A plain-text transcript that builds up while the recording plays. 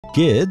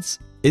Kids,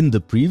 in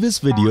the previous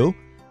video,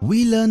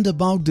 we learned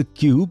about the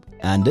cube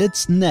and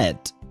its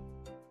net.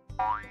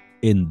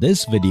 In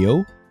this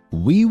video,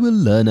 we will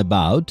learn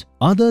about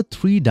other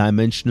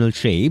three-dimensional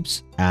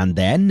shapes and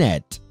their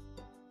net.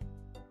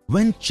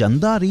 When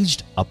Chanda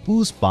reached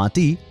Appu's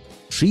party,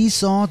 she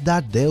saw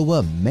that there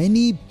were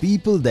many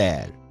people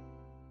there.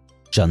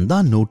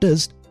 Chanda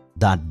noticed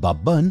that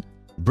Babban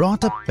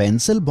brought a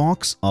pencil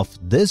box of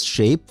this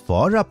shape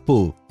for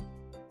Appu.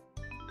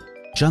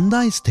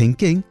 Chanda is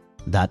thinking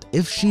that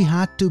if she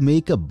had to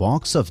make a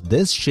box of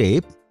this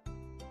shape,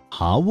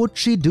 how would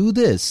she do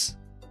this?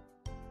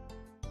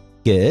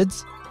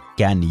 Kids,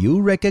 can you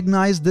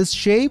recognize this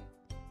shape?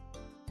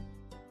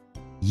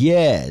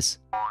 Yes,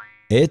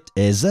 it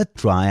is a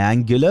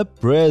triangular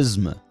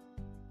prism.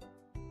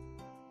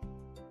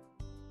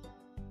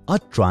 A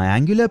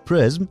triangular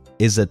prism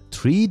is a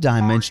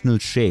three-dimensional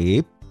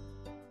shape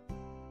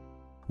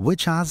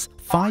which has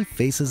 5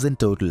 faces in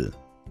total,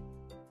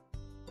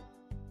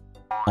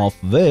 of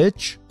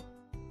which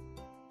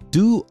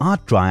 2 are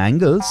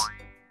triangles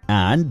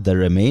and the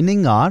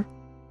remaining are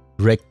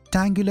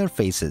rectangular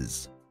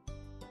faces.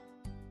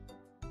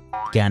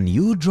 Can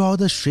you draw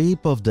the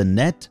shape of the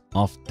net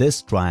of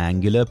this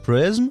triangular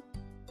prism?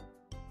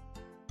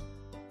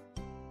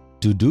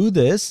 To do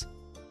this,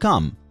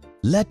 come,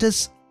 let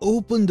us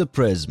open the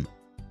prism.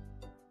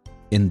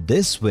 In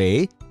this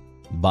way,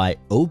 by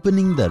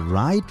opening the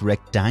right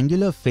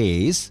rectangular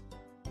face,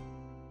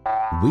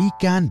 we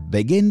can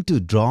begin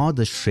to draw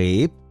the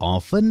shape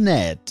of a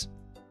net.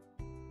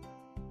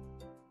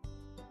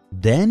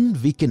 Then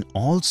we can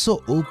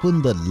also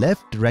open the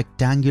left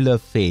rectangular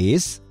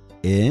face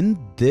in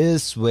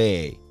this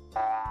way.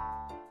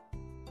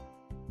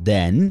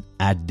 Then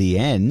at the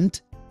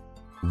end,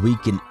 we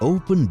can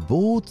open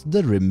both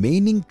the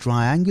remaining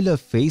triangular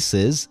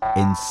faces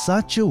in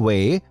such a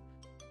way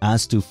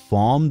as to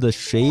form the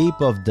shape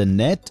of the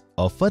net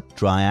of a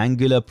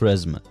triangular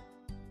prism.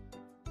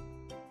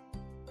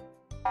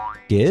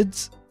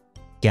 Kids,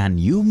 can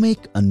you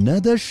make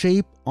another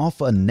shape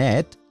of a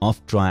net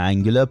of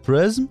triangular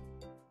prism?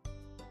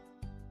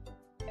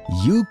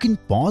 You can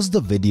pause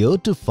the video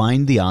to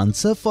find the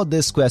answer for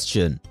this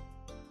question.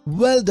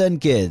 Well done,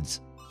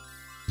 kids!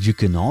 You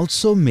can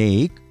also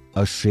make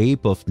a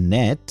shape of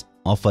net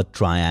of a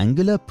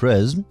triangular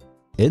prism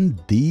in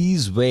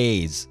these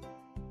ways.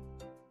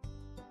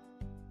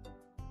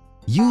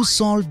 You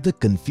solved the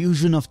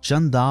confusion of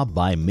Chanda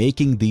by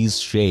making these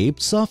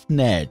shapes of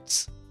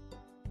nets.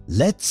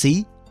 Let's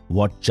see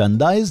what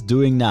Chanda is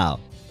doing now.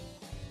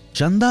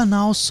 Chanda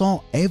now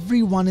saw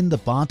everyone in the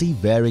party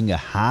wearing a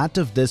hat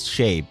of this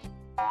shape.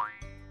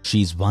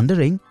 She's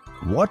wondering,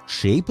 what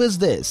shape is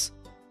this?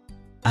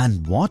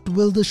 And what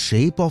will the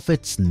shape of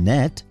its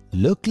net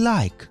look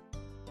like?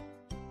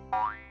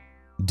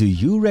 Do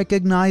you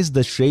recognize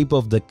the shape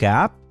of the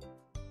cap?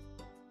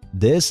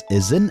 This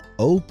is an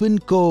open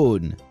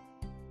cone.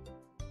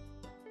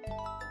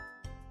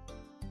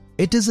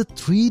 It is a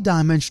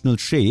three-dimensional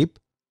shape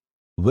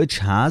which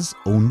has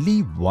only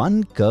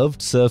one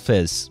curved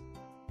surface.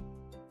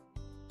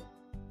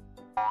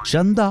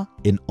 Chanda,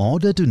 in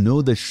order to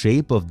know the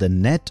shape of the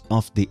net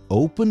of the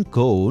open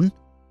cone,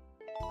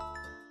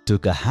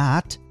 took a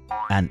hat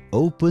and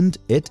opened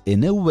it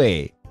in a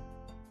way.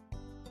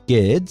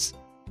 Kids,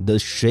 the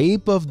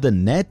shape of the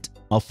net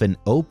of an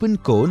open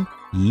cone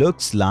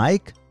looks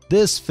like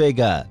this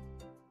figure.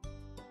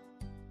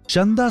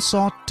 Chanda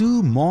saw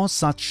 2 more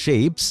such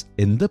shapes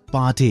in the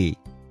party.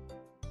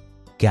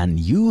 Can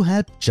you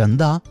help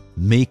Chanda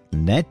make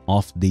net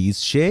of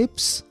these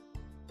shapes?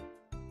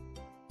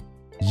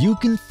 You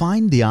can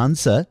find the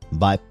answer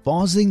by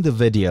pausing the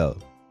video.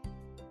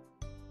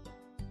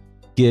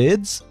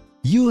 Kids,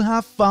 you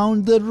have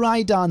found the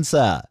right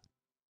answer.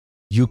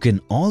 You can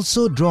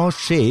also draw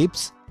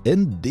shapes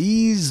in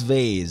these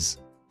ways.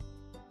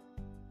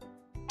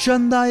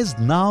 Chanda is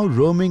now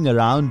roaming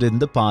around in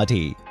the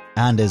party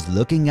and is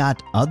looking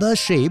at other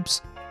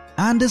shapes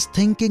and is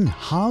thinking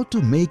how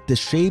to make the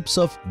shapes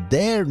of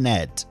their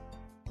net.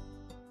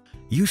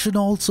 You should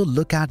also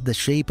look at the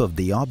shape of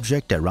the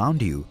object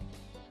around you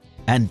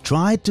and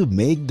try to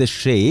make the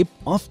shape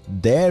of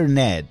their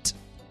net.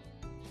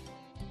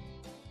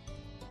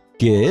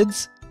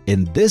 Kids,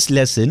 in this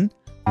lesson,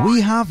 we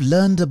have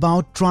learned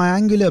about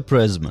triangular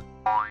prism,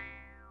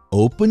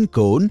 open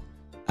cone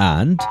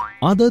and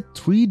other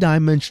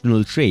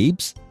three-dimensional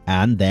shapes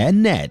and their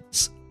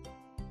nets.